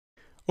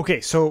Okay,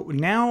 so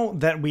now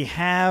that we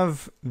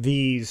have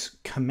these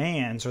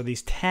commands or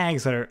these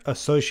tags that are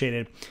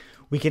associated,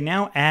 we can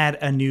now add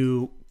a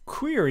new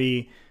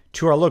query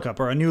to our lookup,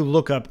 or a new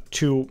lookup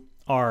to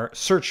our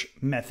search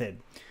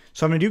method.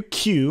 So I'm going to do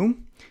Q,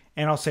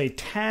 and I'll say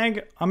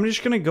tag. I'm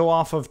just going to go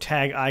off of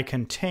tag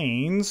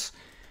iContains,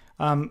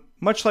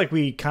 much like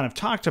we kind of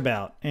talked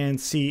about, and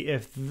see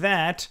if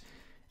that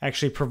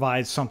actually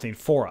provides something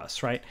for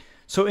us, right?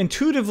 So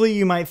intuitively,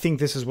 you might think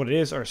this is what it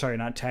is, or sorry,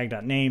 not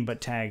tag.name,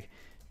 but tag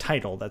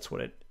title. That's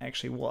what it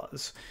actually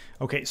was.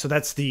 Okay, so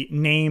that's the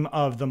name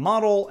of the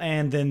model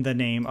and then the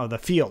name of the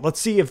field. Let's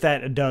see if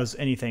that does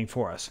anything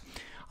for us.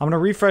 I'm going to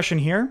refresh in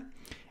here,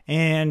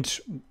 and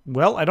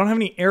well, I don't have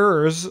any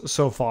errors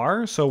so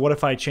far. So what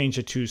if I change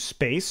it to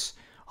space?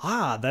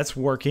 Ah, that's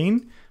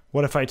working.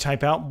 What if I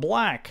type out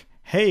black?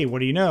 Hey, what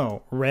do you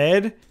know?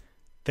 Red.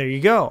 There you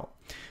go.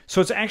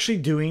 So it's actually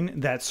doing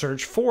that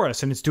search for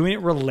us, and it's doing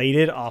it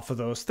related off of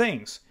those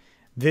things.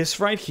 This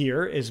right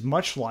here is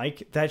much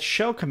like that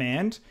shell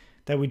command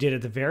that we did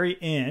at the very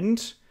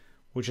end,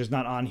 which is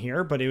not on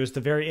here, but it was the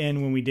very end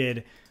when we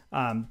did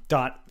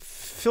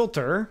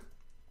 .filter,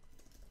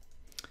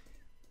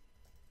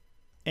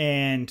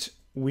 and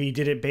we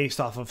did it based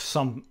off of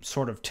some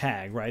sort of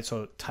tag, right?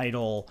 So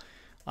title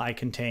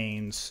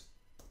iContains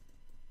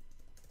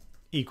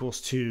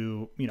equals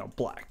to,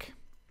 black.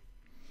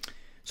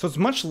 So it's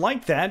much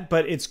like that,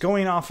 but it's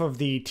going off of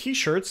the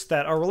t-shirts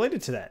that are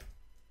related to that.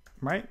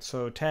 Right,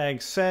 so tag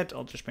set,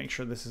 I'll just make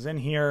sure this is in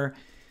here.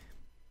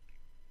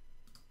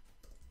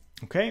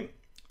 Okay,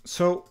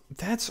 so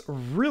that's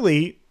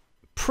really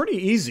pretty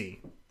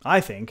easy,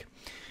 I think.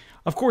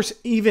 Of course,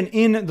 even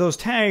in those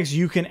tags,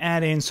 you can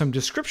add in some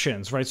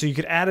descriptions, right? So you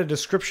could add a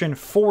description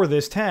for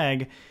this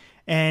tag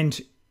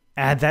and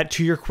add that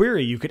to your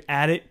query. You could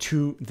add it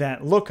to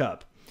that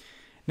lookup.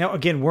 Now,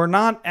 again, we're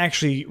not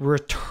actually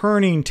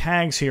returning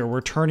tags here, we're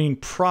returning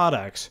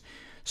products.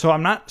 So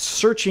I'm not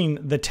searching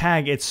the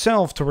tag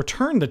itself to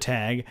return the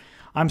tag.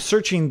 I'm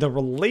searching the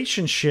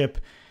relationship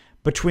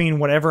between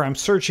whatever I'm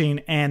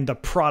searching and the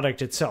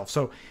product itself.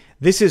 So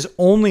this is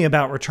only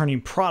about returning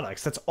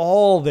products. That's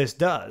all this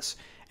does.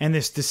 And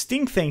this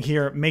distinct thing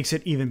here makes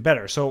it even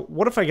better. So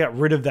what if I got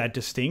rid of that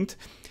distinct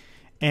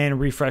and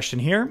refreshed in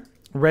here?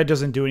 Red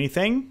doesn't do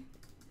anything.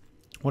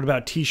 What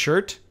about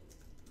t-shirt?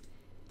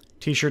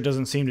 T-shirt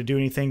doesn't seem to do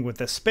anything with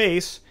the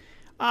space.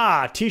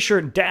 Ah,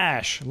 t-shirt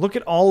dash. Look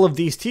at all of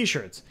these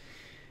t-shirts.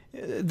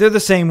 They're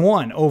the same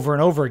one over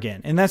and over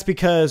again. And that's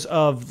because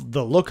of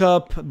the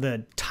lookup,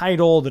 the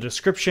title, the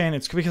description.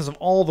 It's because of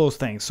all those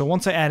things. So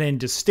once I add in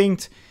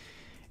distinct,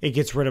 it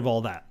gets rid of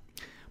all that.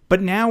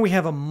 But now we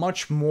have a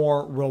much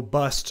more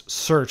robust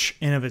search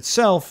in of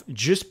itself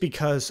just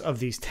because of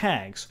these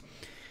tags.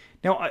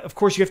 Now, of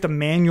course, you have to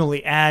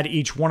manually add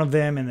each one of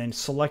them and then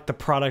select the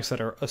products that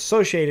are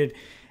associated.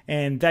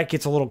 And that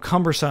gets a little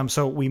cumbersome.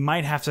 So we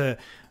might have to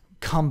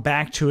come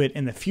back to it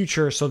in the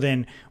future. So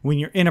then when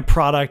you're in a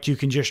product, you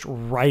can just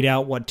write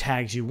out what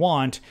tags you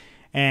want,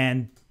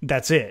 and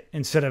that's it,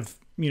 instead of,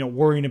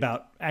 worrying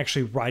about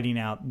actually writing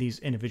out these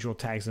individual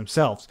tags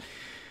themselves.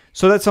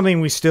 So that's something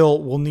we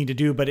still will need to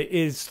do, but it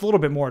is a little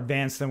bit more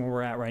advanced than where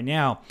we're at right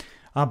now.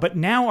 But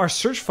now our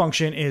search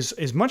function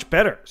is much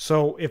better.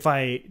 So if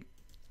I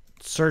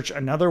search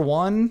another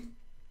one,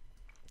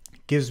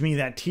 it gives me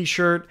that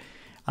t-shirt.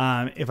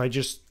 If I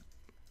just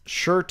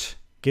shirt,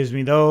 gives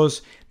me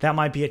those. That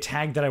might be a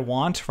tag that I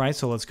want, right?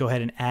 So let's go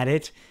ahead and add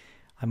it.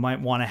 I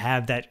might want to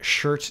have that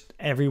shirt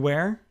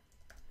everywhere.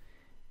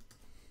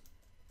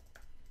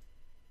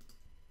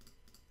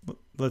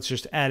 Let's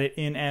just add it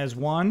in as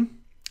one.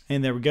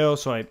 And there we go.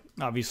 So I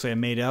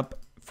made up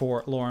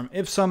for lorem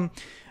ipsum.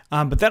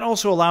 But that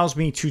also allows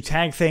me to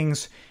tag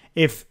things.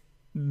 If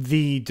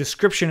the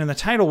description and the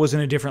title was in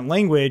a different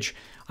language,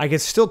 I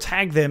could still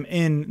tag them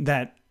in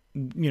that,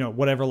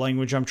 whatever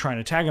language I'm trying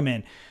to tag them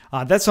in.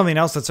 That's something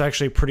else that's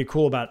actually pretty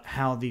cool about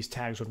how these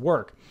tags would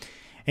work.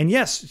 And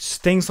yes,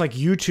 things like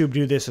YouTube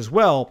do this as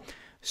well.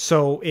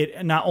 So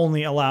it not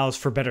only allows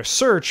for better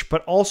search,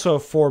 but also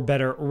for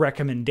better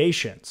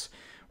recommendations,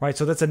 right?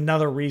 So that's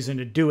another reason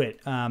to do it.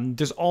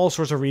 There's all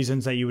sorts of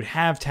reasons that you would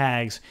have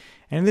tags.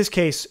 And in this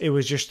case, it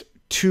was just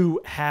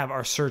to have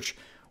our search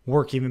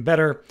work even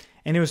better.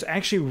 And it was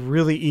actually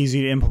really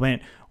easy to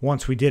implement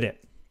once we did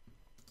it.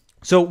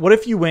 So what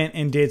if you went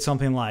and did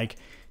something like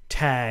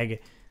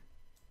tag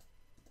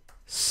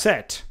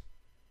set,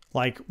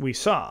 like we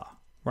saw,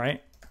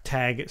 right?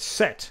 Tag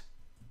set.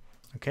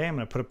 Okay, I'm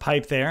going to put a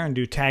pipe there and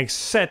do tag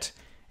set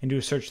and do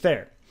a search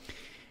there.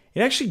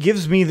 It actually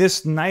gives me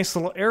this nice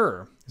little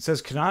error. It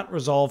says cannot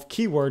resolve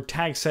keyword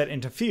tag set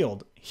into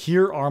field.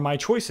 Here are my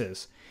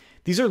choices.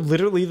 These are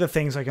literally the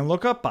things I can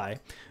look up by.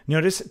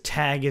 Notice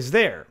tag is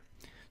there.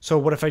 So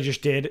what if I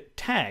just did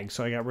tag?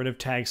 So I got rid of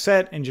tag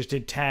set and just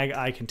did tag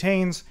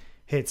iContains,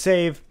 hit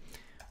save,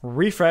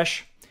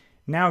 refresh.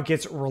 Now it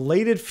gets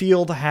related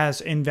field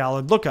has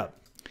invalid lookup.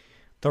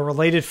 The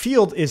related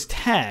field is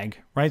tag,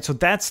 right? So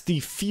that's the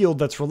field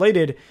that's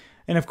related.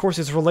 And of course,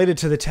 it's related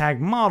to the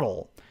tag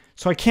model.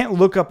 So I can't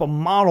look up a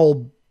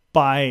model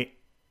by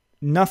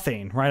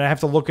nothing, right? I have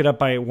to look it up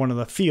by one of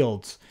the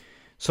fields.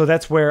 So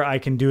that's where I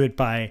can do it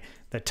by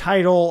the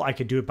title. I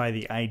could do it by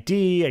the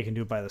ID. I can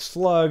do it by the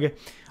slug.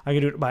 I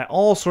can do it by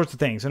all sorts of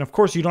things. And of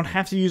course, you don't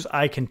have to use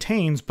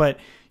iContains, but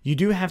you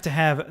do have to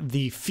have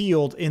the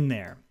field in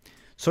there.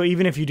 So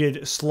even if you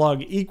did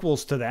slug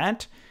equals to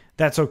that,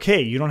 that's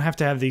okay. You don't have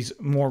to have these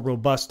more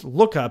robust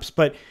lookups,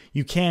 but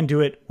you can do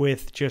it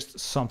with just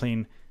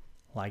something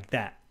like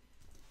that.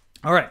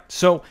 All right,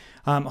 so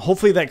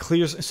hopefully that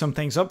clears some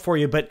things up for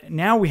you, but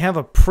now we have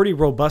a pretty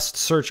robust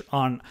search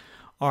on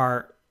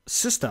our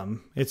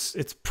system.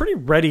 It's pretty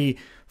ready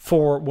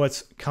for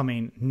what's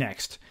coming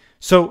next.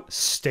 So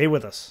stay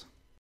with us.